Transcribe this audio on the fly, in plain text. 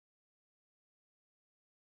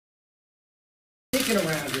Sneaking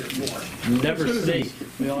around here more. Never sneak.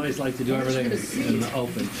 We always like to do everything in the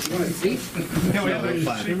open. You want a seat? Yeah, we have a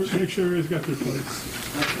flag. Make sure everybody's got their place.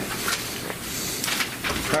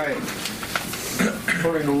 All right.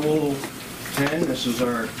 According to Rule 10, this is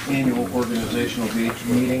our annual organizational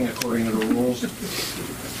meeting. According to the rules,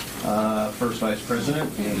 First Vice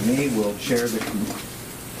President and me will chair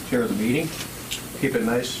the meeting. Keep it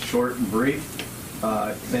nice, short, and brief.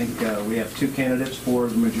 I think we have two candidates for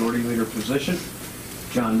the majority leader position,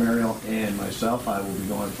 John Mariol and myself. I will be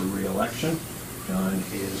going for re-election. John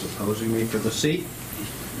is opposing me for the seat.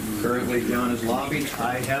 Currently, John is lobbied.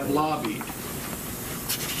 I have lobbied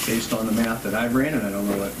based on the math that I've ran, and I don't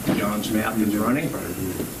know what John's math is running, but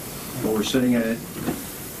we're sitting at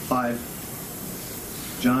 5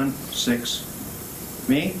 John, 6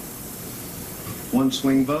 me, 1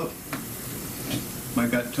 swing vote. My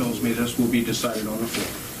gut tells me this will be decided on the floor.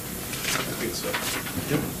 I think so.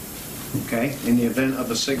 Okay, in the event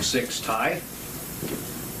of a 6-6 tie,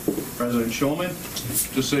 President Schulman,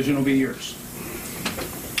 decision will be yours.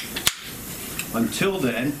 Until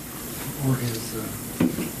then,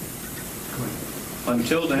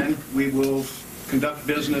 we will conduct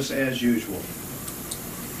business as usual.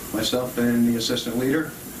 Myself and the assistant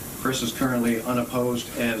leader. Chris is currently unopposed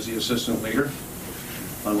as the assistant leader,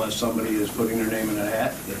 unless somebody is putting their name in a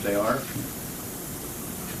hat, if they are.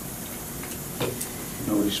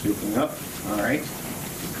 Nobody's speaking up. All right.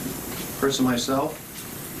 Chris and myself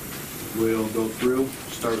will go through,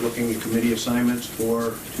 start looking at committee assignments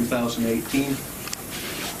for 2018.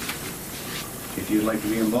 If you'd like to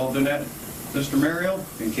be involved in that, Mr. Mariol,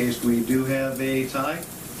 in case we do have a tie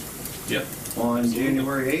Yep. on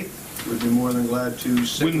January 8th, we'd be more than glad to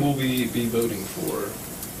sit. When will we be voting for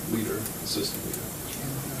leader, assistant leader?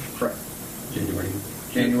 Correct. January.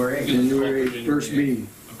 January 8th. January 8th, first meeting.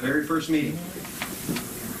 Very first meeting.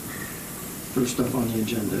 First stuff on the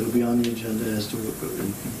agenda. It'll be on the agenda as to what goes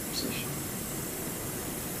in session.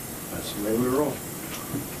 That's the way we roll.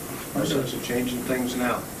 Our sense of changing things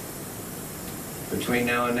now. Between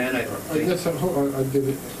now and then, I think. guess I did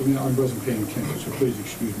it. I wasn't paying attention, so please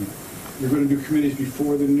excuse me. You're going to do committees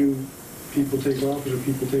before the new people take office, or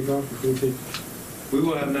people take office before they take?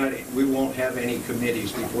 We won't have any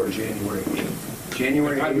committees before January 8th.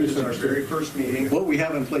 January 8th is our very first meeting. What we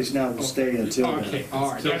have in place now will stay until Okay,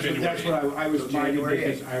 all right. That's what I was Till January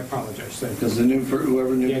minded, 8th. because I apologize. Thank you. because the new,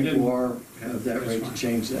 whoever new Yeah, people are, have that right to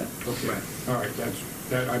change that. Okay, all right,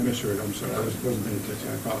 that I misheard, I'm sorry, I wasn't paying attention,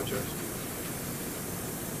 I apologize.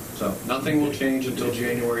 So nothing will change until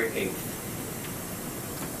January 8th.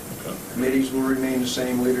 Committees will remain the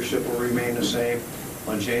same, leadership will remain the same.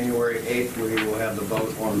 On January 8th, we will have the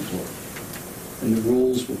vote on the floor. And the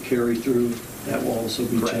rules will carry through. That will also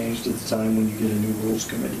be Correct. changed at the time when you get a new rules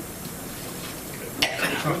committee.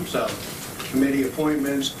 So, committee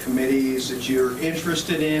appointments, committees that you're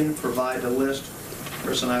interested in, provide a list.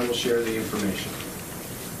 Chris and I will share the information.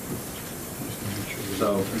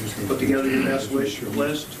 So, put together your best wish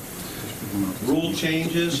list. Rule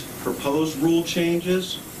changes, proposed rule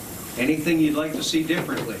changes, anything you'd like to see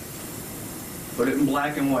differently. Put it in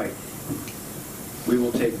black and white. We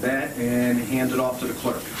will take that and hand it off to the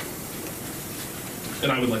clerk.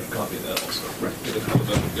 And I would like a copy of that also. Right. Get it, how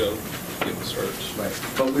that would go, get the start. Right.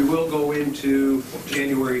 But we will go into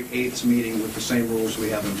January 8th's meeting with the same rules we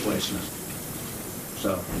have in place now.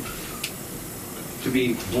 So, to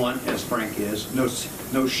be blunt, as Frank is, no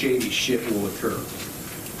shady shit will occur.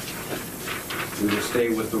 We will stay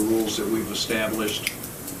with the rules that we've established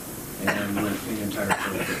and went the entire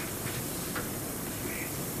program.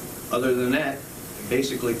 Other than that, it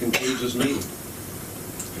basically concludes this meeting.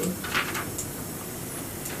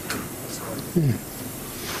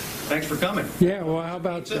 Thanks for coming. Yeah, well, how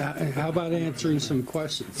about answering some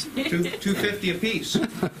questions? $2.50 apiece.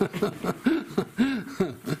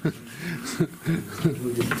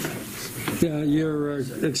 Your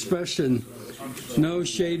expression, no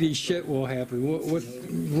shady shit will happen. What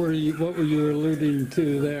were you alluding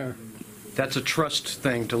to there? That's a trust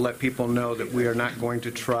thing to let people know that we are not going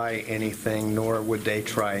to try anything, nor would they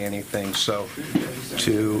try anything. So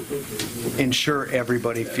to ensure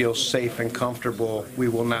everybody feels safe and comfortable, we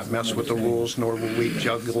will not mess with the rules, nor will we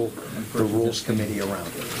juggle the rules committee around.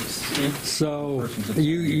 So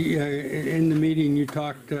you in the meeting you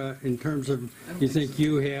talked in terms of you think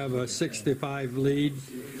you have a 6-5 lead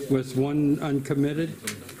with one uncommitted?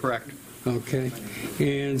 Correct. Okay.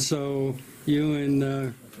 And so you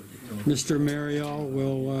and Mr. Mariol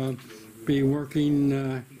will be working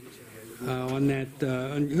on that.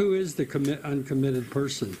 Who is the uncommitted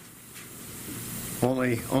person?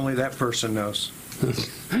 Only that person knows.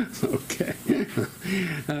 Okay.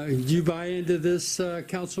 Do you buy into this,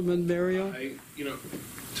 Councilman Mariol?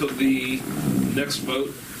 Till the next vote,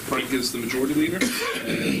 Frank is the majority leader,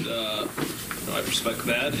 and I respect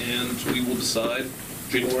that, and we will decide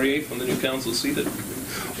January 8th when the new council is seated.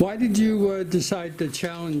 Why did you decide to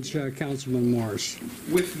challenge Councilman Morris?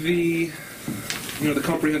 With the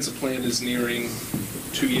comprehensive plan is nearing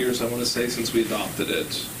 2 years, I want to say, since we adopted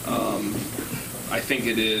it. I think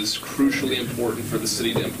it is crucially important for the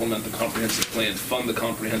city to implement the comprehensive plan, fund the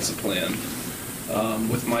comprehensive plan.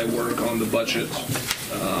 With my work on the budget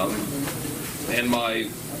and my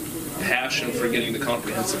passion for getting the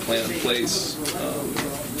comprehensive plan in place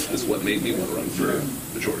is what made me want to run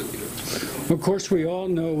for majority leader. Of course, we all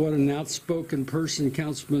know what an outspoken person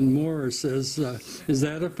Councilman Morris is. Is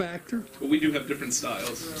that a factor? Well, we do have different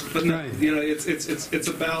styles, but no, Right. it's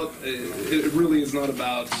about. It really is not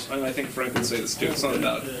about. And I think Frank would say this too. It's not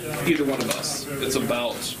about either one of us. It's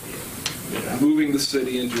about moving the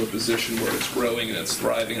city into a position where it's growing and it's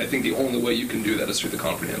thriving. I think the only way you can do that is through the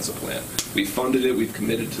comprehensive plan. We funded it. We've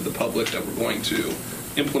committed to the public that we're going to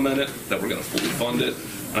implement it, that we're going to fully fund it.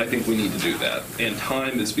 And I think we need to do that. And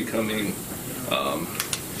time is becoming.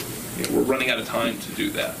 We're running out of time to do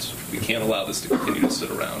that. We can't allow this to continue to sit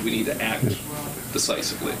around. We need to act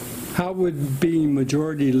decisively. How would being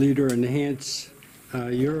majority leader enhance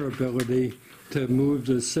your ability to move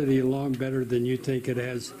the city along better than you think it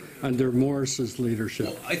has under Morris's leadership?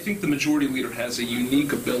 Well, I think the majority leader has a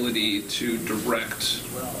unique ability to direct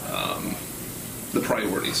the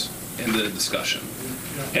priorities in the discussion.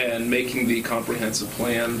 And making the comprehensive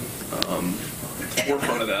plan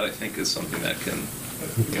forefront of that, I think, is something that can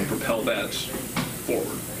propel that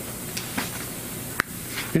forward.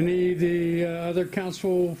 Any of the other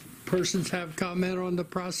council persons have comment on the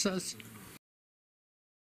process?